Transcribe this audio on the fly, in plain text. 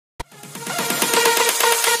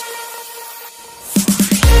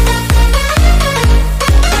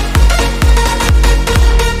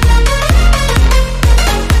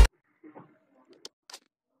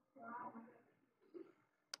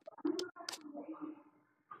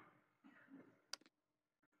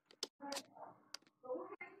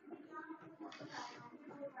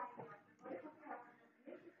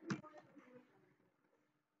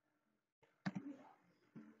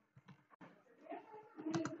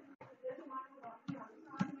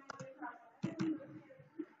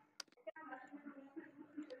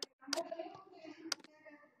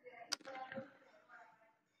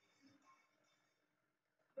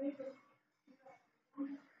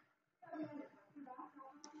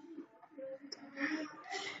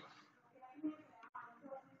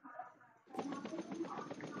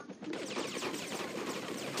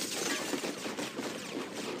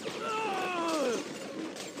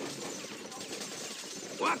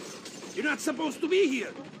us. You're not supposed to be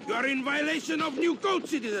here. You are in violation of new code,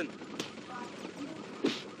 citizen.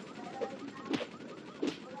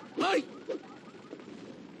 Aye.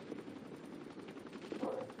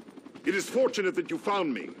 It is fortunate that you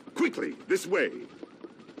found me. Quickly, this way.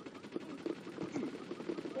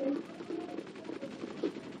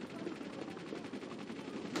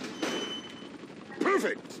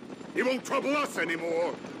 Perfect! He won't trouble us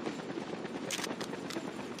anymore.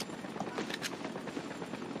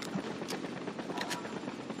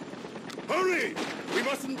 Hurry! We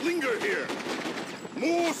mustn't linger here.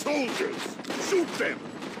 More soldiers! Shoot them!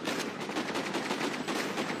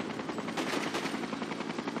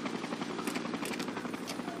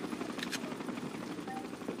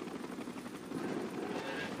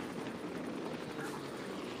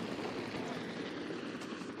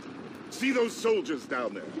 See those soldiers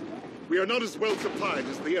down there? We are not as well supplied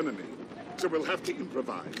as the enemy, so we'll have to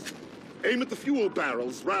improvise. Aim at the fuel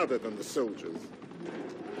barrels rather than the soldiers.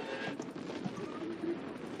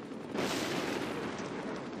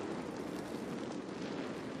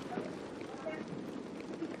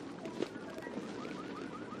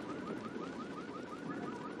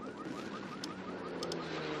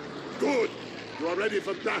 Good! You are ready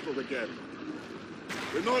for battle again.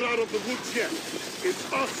 We're not out of the woods yet.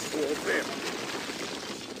 It's us or them.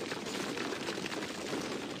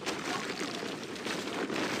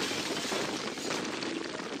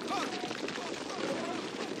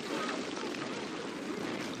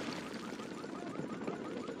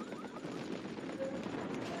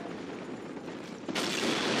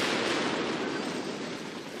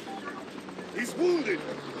 He's wounded.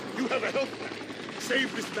 You have a health pack.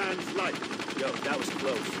 Save this man's life. Yo, that was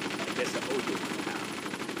close. I guess I owe you.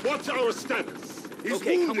 What's our status? He's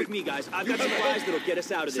okay, wounded. come with me, guys. I've got supplies that'll get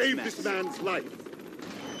us out of this Save mess. this man's life.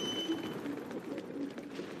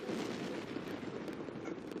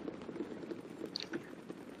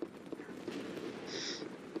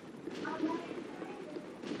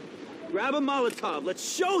 Grab a Molotov. Let's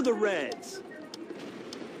show the Reds.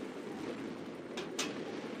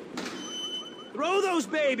 Throw those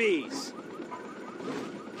babies!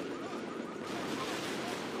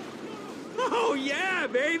 Oh yeah,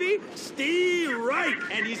 baby! Steve Wright,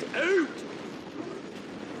 and he's out!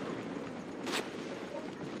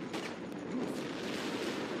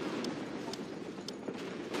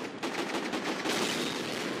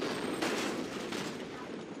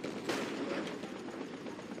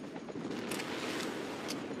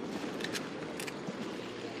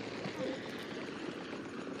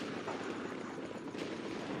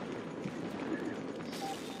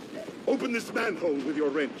 Open this manhole with your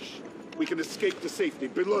wrench. We can escape to safety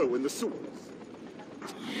below in the sewers.